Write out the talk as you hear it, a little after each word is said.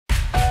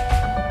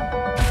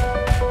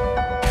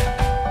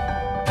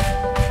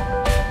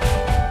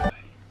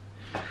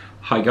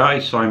Hi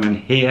guys, Simon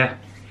here.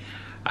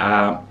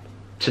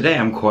 Today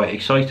I'm quite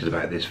excited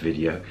about this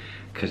video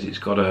because I'm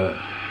going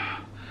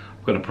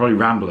to probably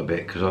ramble a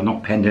bit because I've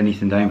not penned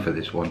anything down for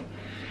this one.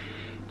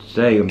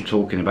 Today I'm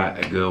talking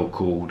about a girl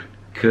called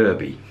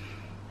Kirby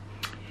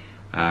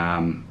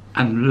and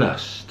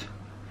lust.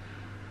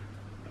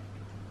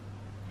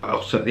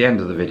 Also at the end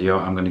of the video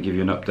I'm going to give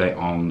you an update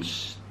on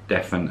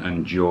Stefan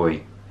and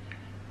Joy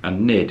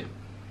and Nid.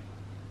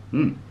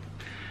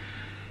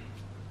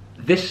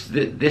 This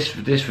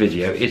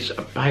video is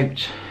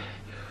about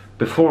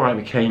before I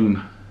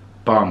became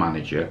bar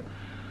manager.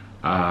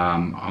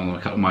 On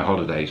a couple of my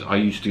holidays I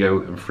used to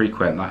go and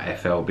frequent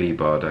that FLB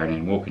bar down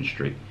in Walking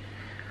Street,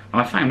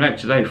 and I found out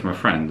today from a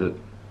friend that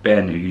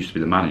Ben, who used to be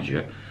the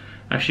manager,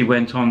 actually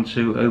went on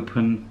to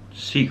open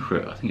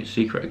Secret, I think it's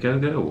Secret A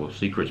Go-Go or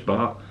Secret's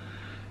Bar.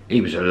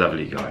 He was a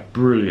lovely guy,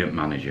 brilliant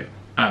manager,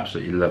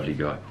 absolutely lovely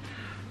guy.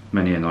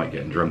 Many a night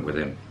getting drunk with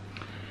him.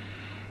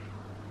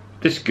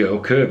 This girl,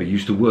 Kirby,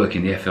 used to work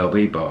in the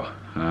FLB bar,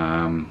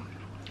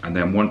 and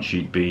then once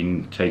she'd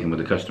been taken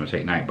with a customer,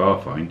 taken out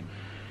bar fine,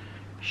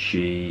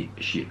 she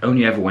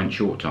only ever went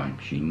short time.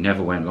 She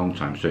never went long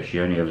time, so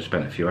she only ever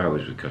spent a few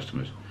hours with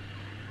customers.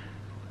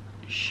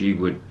 She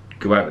would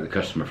go out with the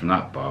customer from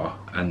that bar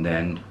and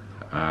then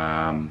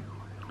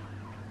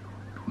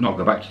not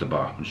go back to the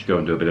bar and she'd go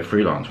and do a bit of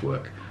freelance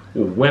work.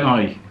 Well, when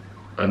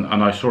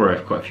I saw her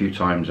quite a few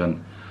times,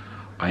 and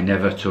I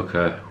never took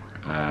her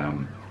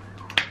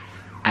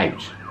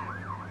out.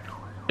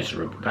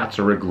 That's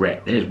a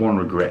regret. There's one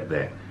regret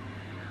there.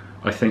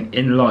 I think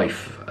in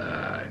life,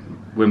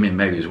 women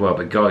maybe as well,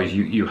 but guys,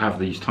 you have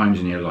these times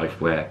in your life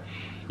where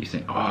you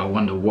think, oh, I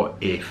wonder what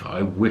if,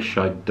 I wish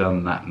I'd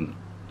done that, and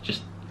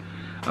just,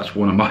 that's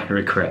one of my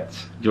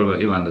regrets.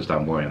 You'll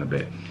understand why in a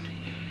bit.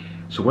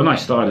 So when I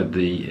started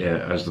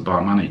as the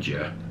bar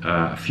manager,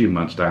 a few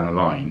months down the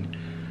line,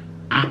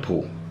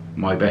 Apple,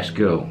 my best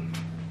girl,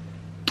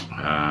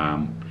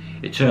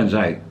 it turns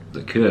out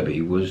that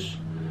Kirby was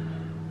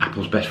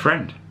Apple's best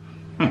friend.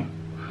 And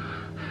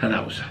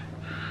that was,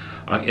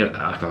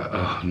 I thought,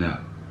 oh no.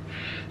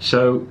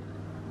 So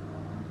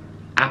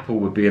Apple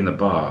would be in the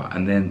bar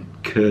and then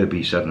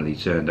Kirby suddenly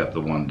turned up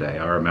the one day.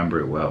 I remember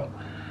it well.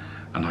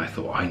 And I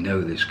thought, I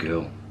know this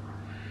girl.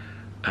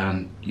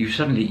 And you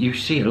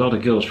see a lot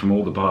of girls from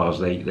all the bars,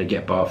 they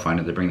get bar fine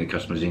and they bring the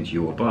customers into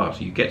your bar.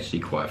 So you get to see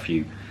quite a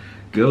few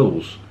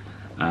girls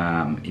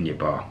in your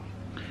bar.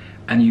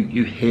 And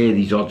you hear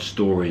these odd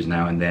stories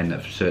now and then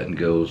of certain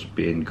girls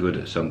being good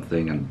at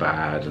something and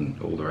bad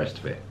and all the rest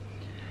of it.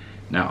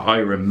 Now I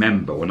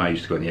remember when I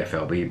used to go in the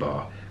FLB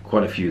bar,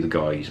 quite a few of the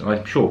guys, and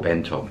I'm sure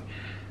Ben told me,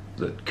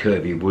 that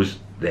Kirby was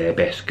their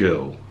best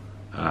girl.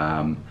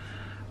 And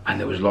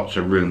there was lots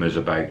of rumours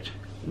about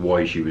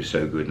why she was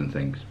so good and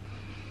things.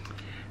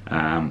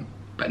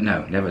 But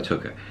no, never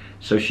took her.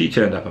 So she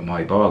turned up at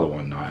my bar the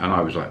one night and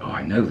I was like, oh,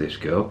 I know this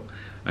girl.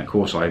 And of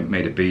course I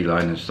made a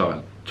beeline and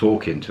started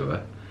talking to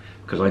her,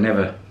 because I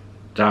never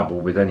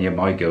dabbled with any of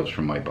my girls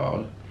from my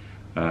bar,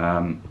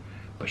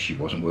 but she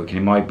wasn't working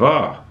in my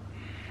bar.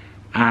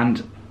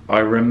 And I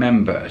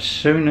remember as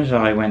soon as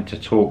I went to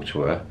talk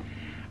to her,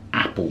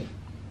 Apple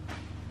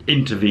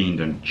intervened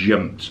and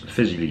jumped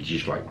physically,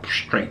 just like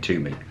straight to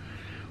me.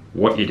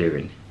 What you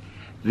doing?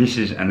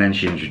 And then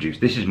she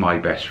introduced, this is my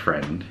best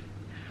friend.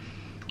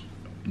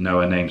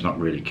 No, her name's not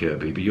really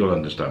Kirby, but you'll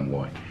understand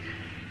why.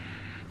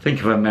 Think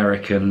of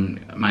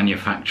American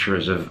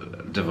manufacturers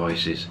of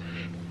devices.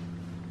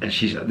 And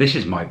she's, this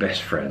is my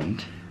best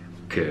friend,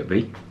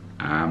 Kirby,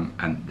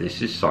 and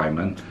this is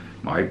Simon,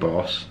 my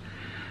boss,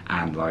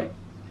 and like,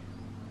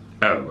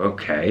 oh,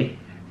 okay.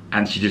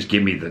 And she just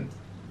gave me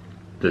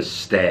the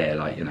stare,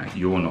 like, you know,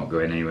 you're not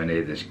going anywhere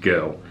near this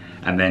girl.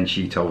 And then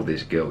she told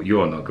this girl,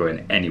 you're not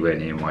going anywhere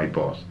near my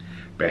boss.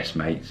 Best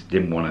mates,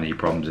 didn't want any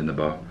problems in the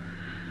bar.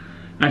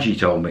 And she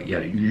told me,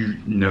 yeah,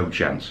 no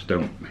chance,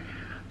 don't.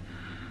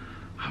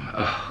 I'm like,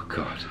 oh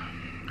God,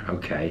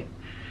 okay.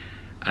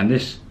 And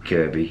this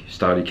Kirby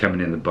started coming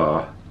in the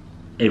bar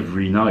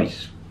every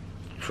night.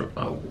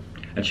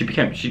 And she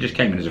just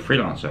came in as a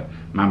freelancer.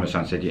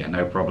 Mama-san said, yeah,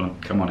 no problem,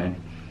 come on in.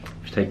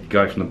 If you take a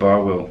guy from the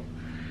bar, we'll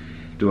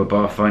do a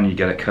bar fine, you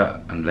get a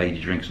cut and lady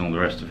drinks and all the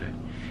rest of it.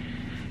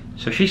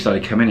 So she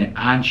started coming in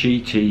and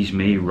she teased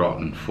me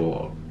rotten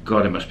for,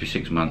 God, it must be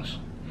 6 months.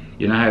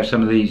 You know how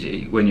some of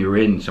these, when you're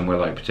in somewhere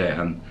like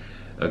Potato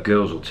and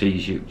girls will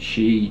tease you,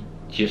 she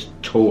just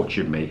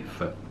tortured me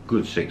for a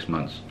good 6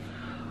 months.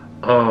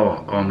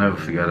 Oh, I'll never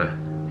forget her.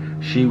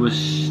 She was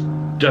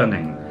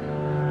stunning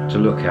to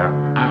look at,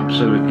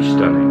 absolutely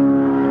stunning.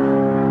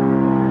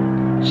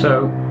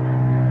 So,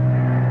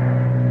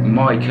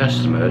 my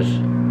customers,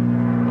 you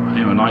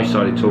know, when I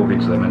started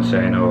talking to them and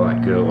saying, oh,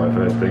 that girl, I've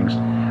heard things,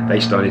 they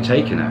started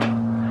taking her.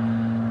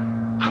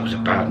 That was a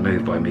bad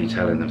move by me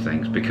telling them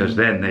things, because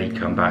then they'd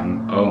come back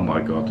and, oh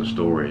my God, the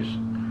stories.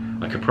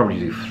 I could probably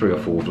do 3 or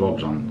 4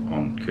 vlogs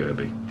on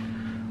Kirby.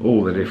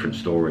 All the different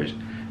stories.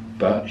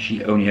 But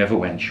she only ever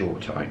went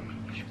short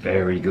time. She's a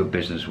very good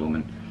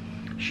businesswoman.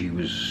 She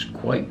was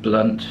quite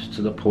blunt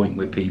to the point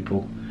with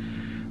people,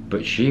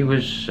 but she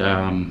was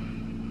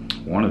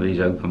one of these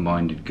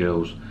open-minded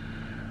girls.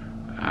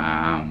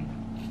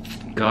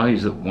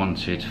 Guys that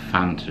wanted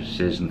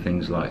fantasies and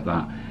things like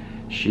that,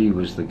 she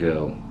was the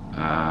girl.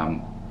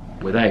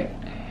 Without,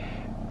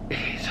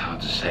 it's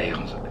hard to say,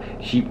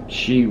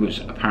 she was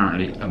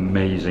apparently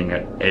amazing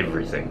at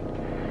everything.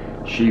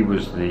 She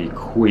was the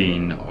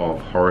queen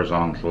of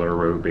horizontal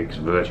aerobics,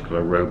 vertical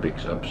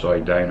aerobics,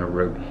 upside down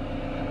aerobics,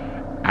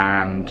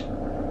 and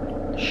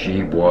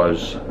she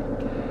was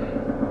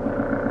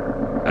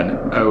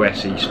an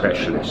OSE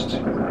specialist.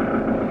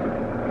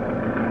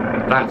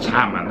 That's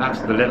Hammond,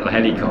 that's the little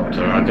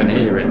helicopter, I can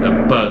hear it, the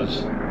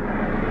buzz.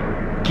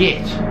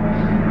 Git!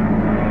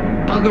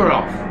 Bugger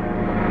off!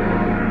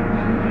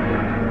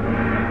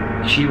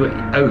 She was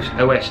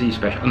OSE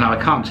special. Now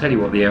I can't tell you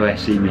what the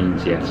OSE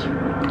means yet.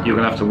 You're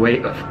going to have to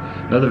wait.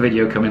 Another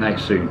video coming out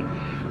soon.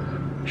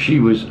 She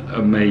was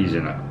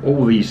amazing at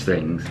all these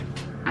things,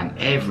 and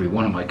every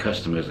one of my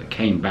customers that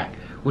came back,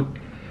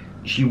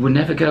 she would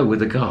never go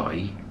with a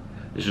guy.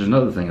 This was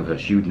another thing of her.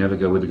 She would never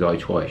go with a guy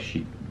twice.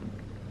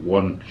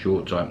 One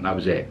short time, that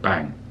was it,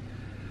 bang.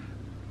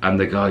 And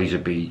the guys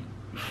would be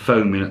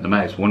foaming at the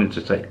mouth, wanting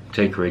to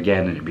take her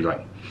again, and it'd be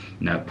like,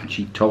 no. And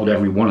she told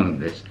every one of them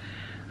this.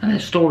 And their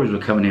stories were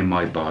coming in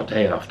my bar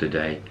day after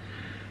day.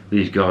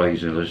 These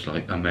guys are just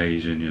like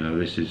amazing, you know,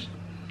 this is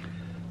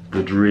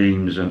the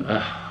dreams, and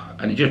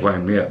it just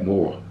wound me up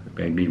more. It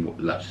made me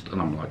lust,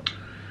 and I'm like,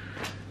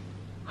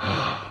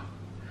 oh,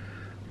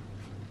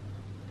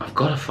 I've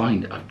got to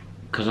find,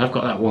 because I've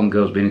got that one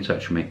girl's been in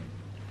touch with me.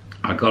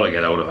 I've got to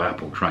get hold of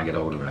Apple, try and get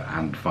hold of her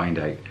and find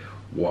out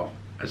what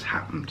has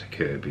happened to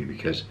Kirby,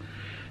 because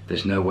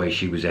there's no way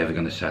she was ever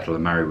going to settle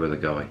and marry with a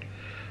guy.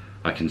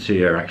 I can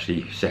see her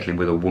actually settling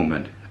with a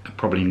woman,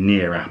 probably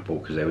near Apple,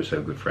 because they were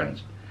so good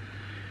friends.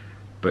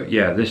 But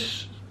yeah,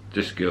 this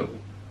girl,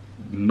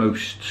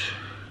 most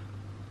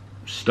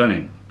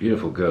stunning,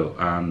 beautiful girl,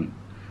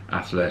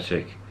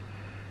 athletic,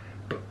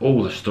 but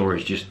all the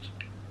stories just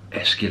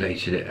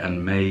escalated it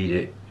and made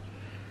it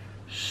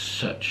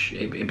such,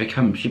 she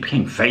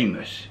became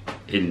famous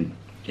in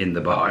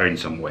the bar in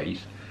some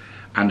ways,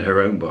 and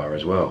her own bar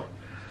as well.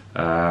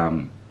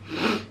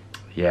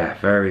 Yeah,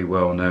 very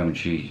well known.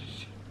 She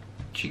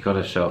got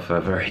herself a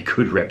very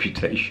good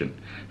reputation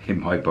in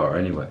my bar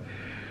anyway.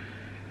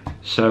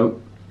 So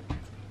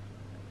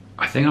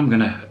I think I'm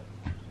gonna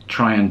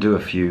try and do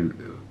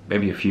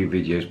maybe a few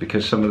videos,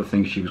 because some of the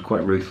things, she was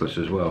quite ruthless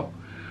as well,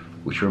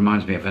 which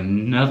reminds me of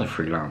another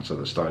freelancer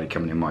that started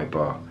coming in my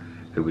bar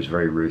who was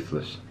very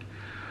ruthless.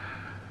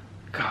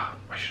 God,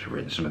 I should have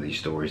written some of these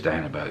stories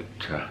down about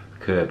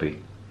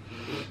Kirby.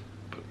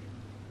 But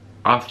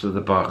after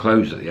the bar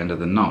closed at the end of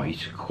the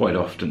night, quite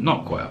often,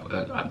 not quite often,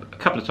 a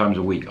couple of times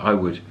a week, I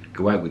would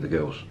go out with the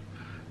girls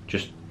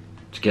just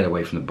to get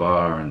away from the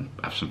bar and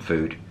have some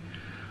food.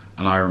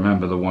 And I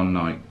remember the one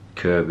night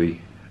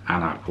Kirby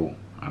and Apple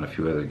and a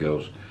few other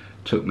girls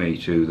took me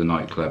to the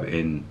nightclub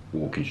in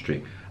Walking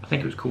Street. I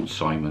think it was called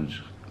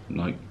Simon's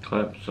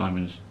nightclub,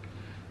 Simon's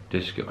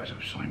Disco, I don't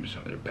know, Simon's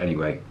something.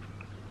 Anyway,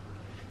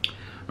 I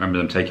remember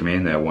them taking me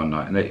in there one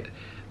night, and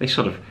they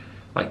sort of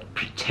like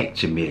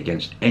protected me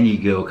against any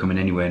girl coming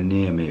anywhere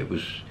near me. It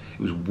was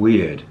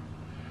weird.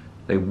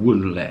 They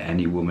wouldn't let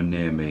any woman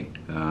near me.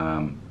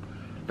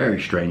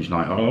 Very strange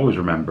night. I'll always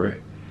remember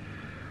it.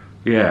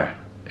 Yeah,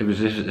 it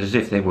was as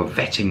if they were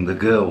vetting the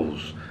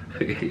girls.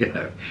 You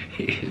know,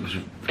 it was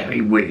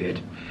very weird,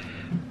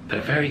 but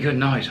a very good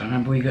night. I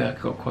remember we got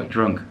quite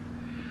drunk.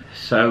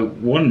 So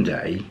one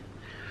day,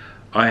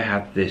 I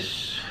had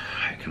this.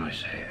 How can I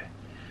say it?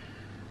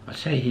 I'd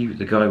say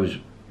the guy was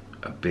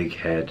a big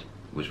head,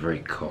 was very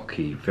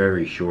cocky,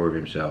 very sure of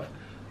himself,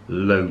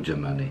 loads of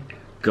money,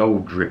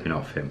 gold dripping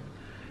off him.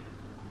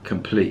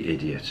 Complete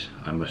idiot,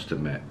 I must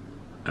admit.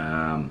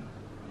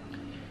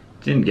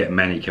 Didn't get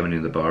many coming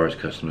in the bar as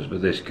customers,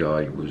 but this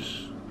guy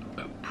was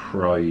a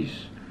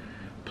prize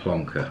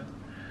plonker.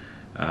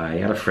 He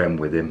had a friend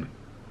with him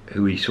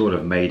who he sort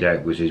of made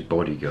out was his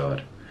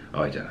bodyguard.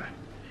 I don't know.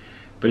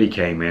 But he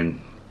came in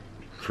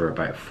for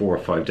about 4 or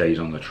 5 days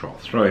on the trot,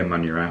 throwing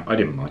money around. I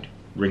didn't mind.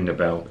 Ring the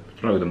bell,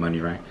 throw the money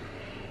around.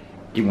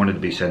 He wanted to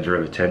be centre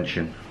of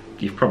attention.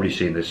 You've probably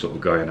seen this sort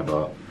of guy in a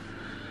bar.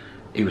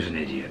 He was an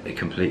idiot, a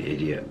complete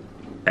idiot.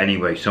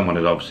 Anyway, someone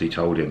had obviously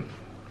told him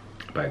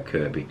about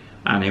Kirby,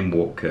 and in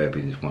walked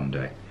Kirby this one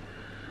day.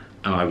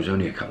 And I was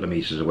only a couple of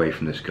metres away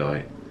from this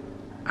guy,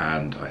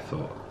 and I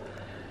thought,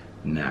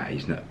 nah,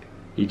 he's not.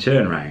 He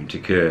turned around to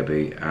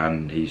Kirby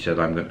and he said,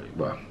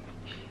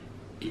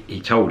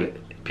 he told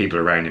people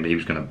around him he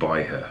was going to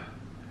buy her.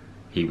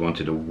 He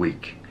wanted a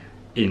week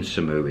in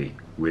Samui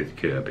with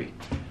Kirby.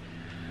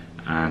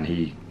 And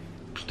he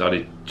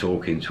started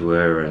talking to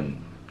her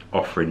and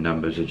offering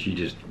numbers, and she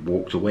just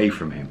walked away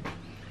from him.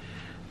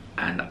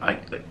 And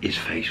his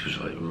face was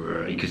like,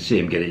 you could see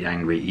him getting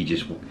angry. He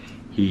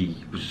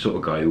was the sort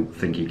of guy who would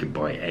think he could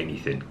buy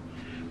anything.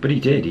 But he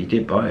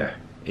did buy her.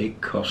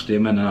 It cost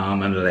him an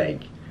arm and a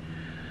leg.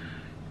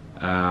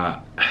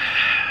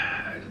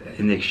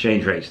 In the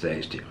exchange rates there,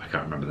 I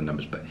can't remember the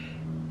numbers, but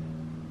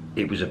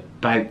it was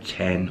about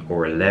 10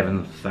 or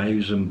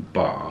 11,000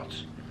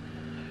 baht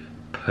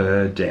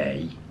per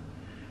day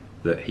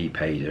that he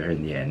paid her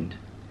in the end,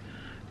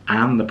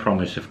 and the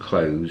promise of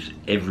clothes,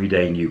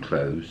 everyday new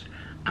clothes,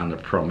 and the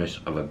promise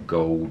of a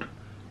gold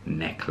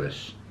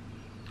necklace.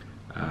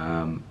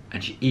 And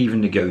she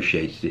even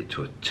negotiated it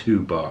to a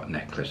 2-baht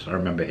necklace. I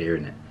remember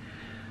hearing it.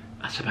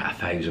 That's about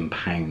 £1,000,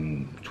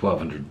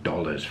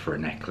 $1,200 for a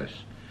necklace,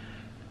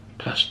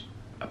 plus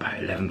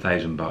about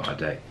 11,000 baht a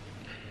day.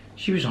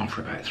 She was on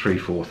for about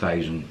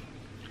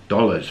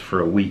 $3,000-4,000 for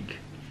a week,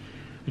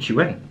 and she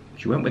went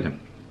with him.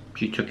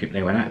 She took him.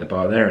 They went out to the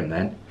bar there and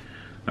then,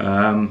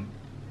 and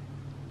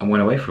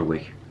went away for a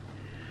week.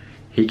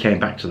 He came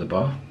back to the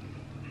bar.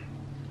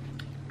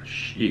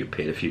 She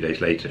appeared a few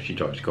days later. She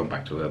told us to come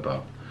back to her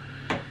bar,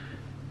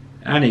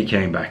 and he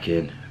came back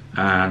in,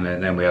 and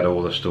then we had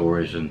all the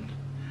stories. And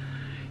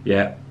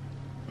yeah,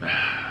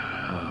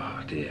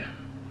 oh dear,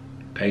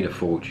 paid a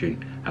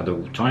fortune, had the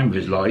time of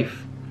his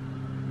life,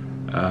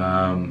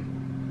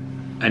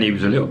 and he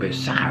was a little bit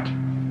sad.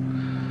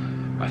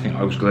 I think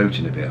I was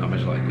gloating a bit. I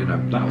was like, you know,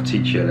 that'll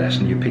teach you a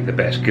lesson. You pick the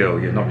best girl.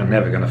 You're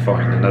never going to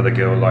find another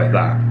girl like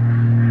that.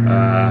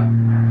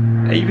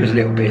 He was a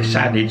little bit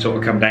sad. He'd sort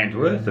of come down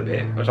to earth a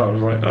bit. So I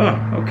was like, oh,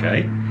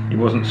 okay. He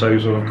wasn't so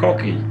sort of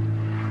cocky.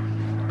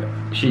 But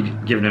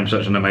she'd given him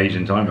such an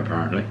amazing time,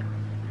 apparently.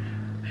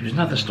 It was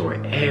another story.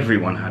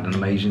 Everyone had an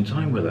amazing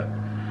time with her.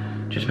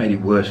 Just made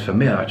it worse for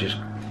me.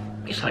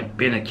 It's like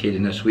being a kid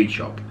in a sweet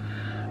shop,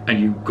 and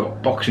you've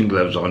got boxing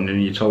gloves on,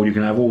 and you're told you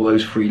can have all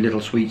those free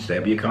little sweets there,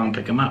 but you can't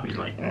pick them up. He's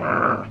like,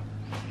 "Rrr."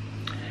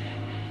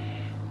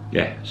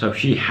 Yeah, so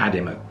she had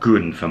him a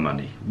good one for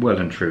money, well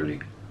and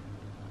truly.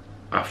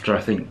 After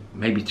I think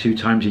maybe 2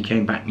 times he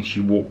came back and she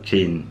walked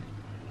in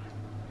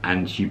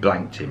and she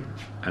blanked him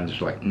and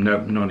was like,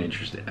 nope, not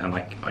interested. And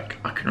I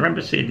can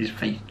remember seeing his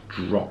face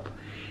drop.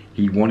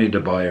 He wanted to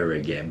buy her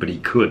again, but he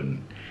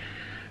couldn't.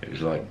 It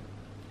was like,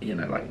 you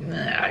know, like,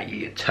 nah,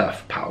 you're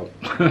tough, pal.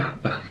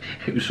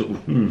 It was sort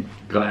of,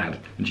 glad.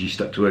 And she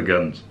stuck to her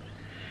guns.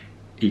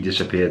 He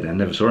disappeared then,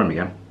 never saw him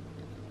again.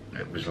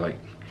 It was like,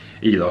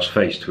 he lost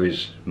face to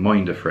his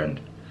minder friend.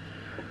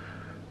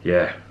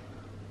 Yeah.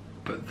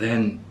 But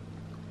then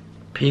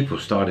people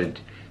started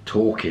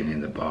talking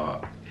in the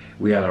bar.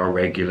 We had our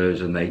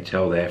regulars and they'd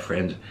tell their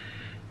friends.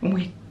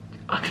 And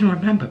I can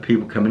remember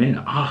people coming in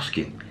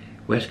asking,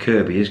 where's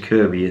Kirby? Is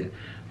Kirby in?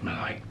 And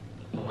I'm like,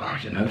 well, I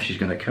don't know if she's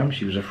going to come.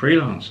 She was a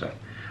freelancer.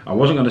 I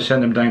wasn't going to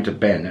send them down to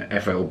Ben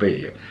at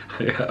FLB.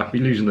 I'd be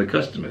losing the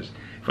customers.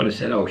 If I'd have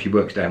said, oh, she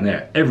works down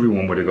there,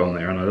 everyone would have gone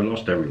there and I'd have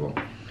lost everyone.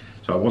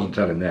 So I wasn't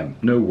telling them.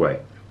 No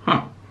way.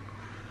 Huh.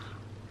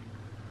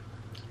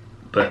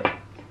 But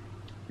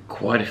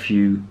quite a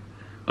few,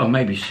 oh,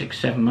 maybe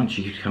 6-7 months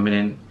she was coming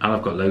in, and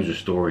I've got loads of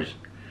stories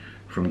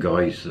from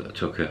guys that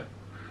took her.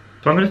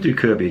 So I'm going to do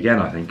Kirby again,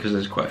 I think, because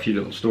there's quite a few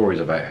little stories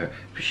about her.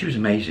 But she was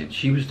amazing.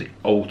 She was the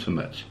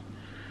ultimate.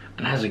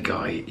 And as a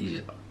guy,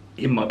 he's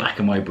in my back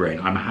of my brain,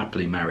 I'm a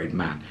happily married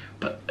man.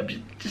 But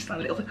just that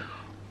little thing,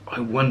 I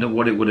wonder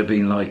what it would have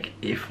been like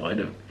if I'd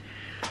have...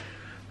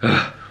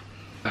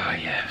 Oh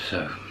yeah,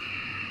 so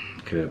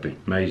Kirby,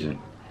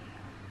 amazing.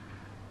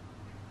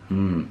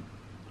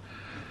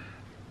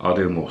 I'll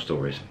do more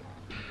stories.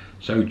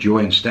 So Joy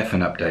and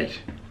Stefan update.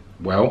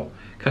 Well,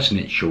 cutting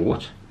it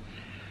short,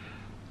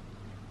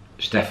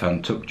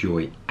 Stefan took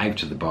Joy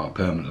out of the bar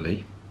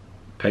permanently,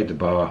 paid the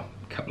bar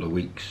a couple of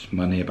weeks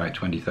money, about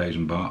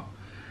 20,000 baht,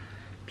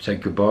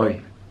 said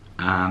goodbye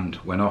and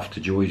went off to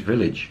Joy's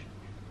village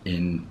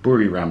in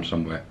Buriram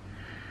somewhere,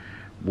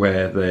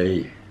 where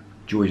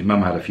Joy's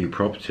mum had a few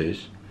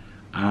properties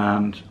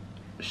and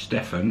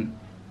Stefan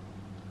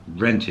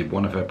rented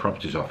one of her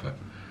properties off her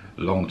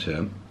long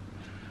term.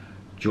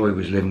 Joy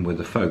was living with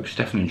the folks.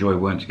 Stefan and Joy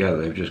weren't together,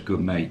 they were just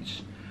good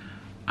mates.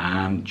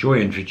 And Joy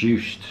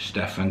introduced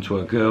Stefan to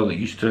a girl that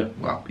used to,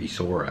 well, he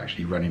saw her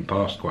actually running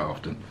past quite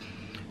often.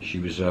 She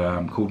was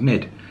called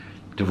Nid,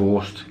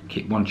 divorced,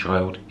 kicked 1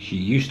 child. She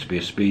used to be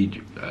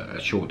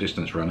a short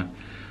distance runner.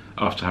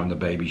 After having the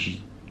baby,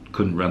 she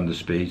couldn't run the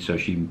speed, so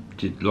she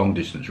did long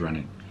distance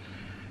running.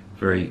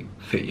 Very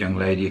fit young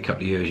lady, a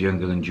couple of years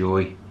younger than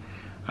Joy.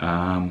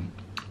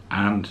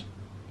 And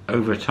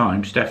over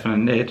time, Stefan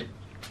and Nid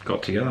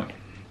got together.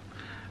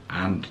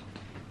 And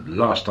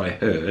last I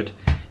heard,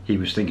 he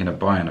was thinking of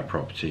buying a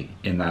property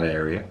in that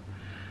area.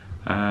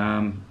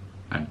 And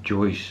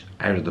Joy's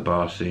out of the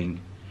bar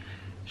scene.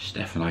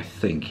 Stefan, I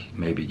think,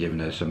 maybe giving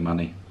her some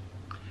money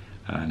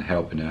and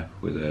helping her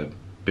with her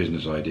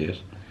business ideas.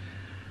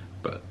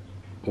 But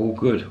all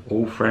good,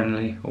 all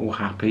friendly, all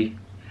happy.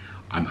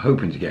 I'm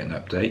hoping to get an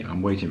update.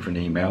 I'm waiting for an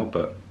email,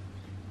 but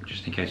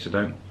just in case I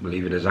don't, we'll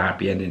leave it as a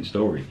happy ending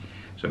story.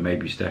 So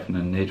maybe Stefan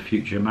and Nid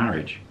future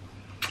marriage.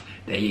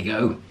 There you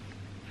go.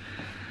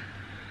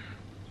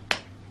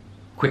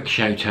 Quick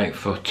shout out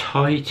for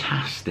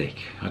Thai-tastic.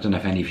 I don't know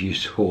if any of you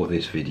saw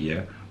this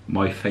video.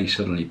 My face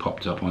suddenly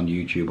popped up on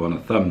YouTube on a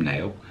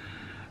thumbnail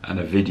and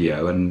a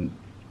video, and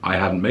I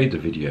hadn't made the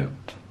video.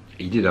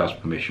 He did ask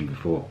permission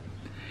before.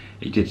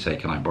 He did say,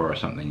 can I borrow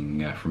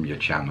something from your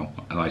channel?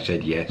 And I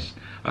said yes.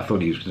 I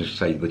thought he was going to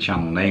say the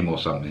channel name or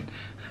something.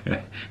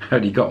 I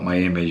already got my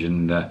image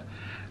and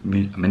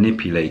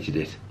manipulated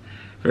it.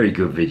 Very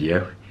good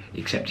video,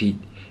 except he'd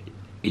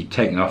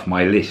taken off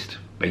my list,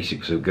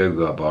 basics of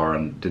Go-Go bar,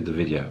 and did the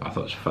video. I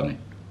thought it was funny,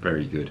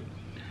 very good.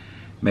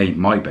 Made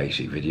my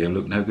basic video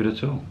look no good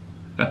at all.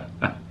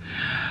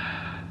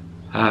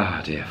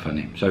 Ah dear,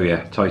 funny. So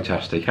yeah,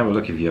 Thai-tastic. Have a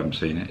look if you haven't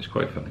seen it, it's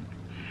quite funny.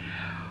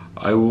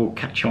 I will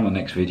catch you on the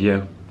next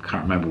video.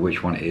 Can't remember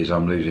which one it is,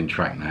 I'm losing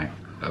track now.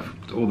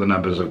 All the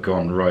numbers have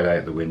gone right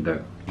out the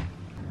window.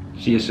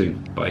 See you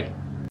soon, bye.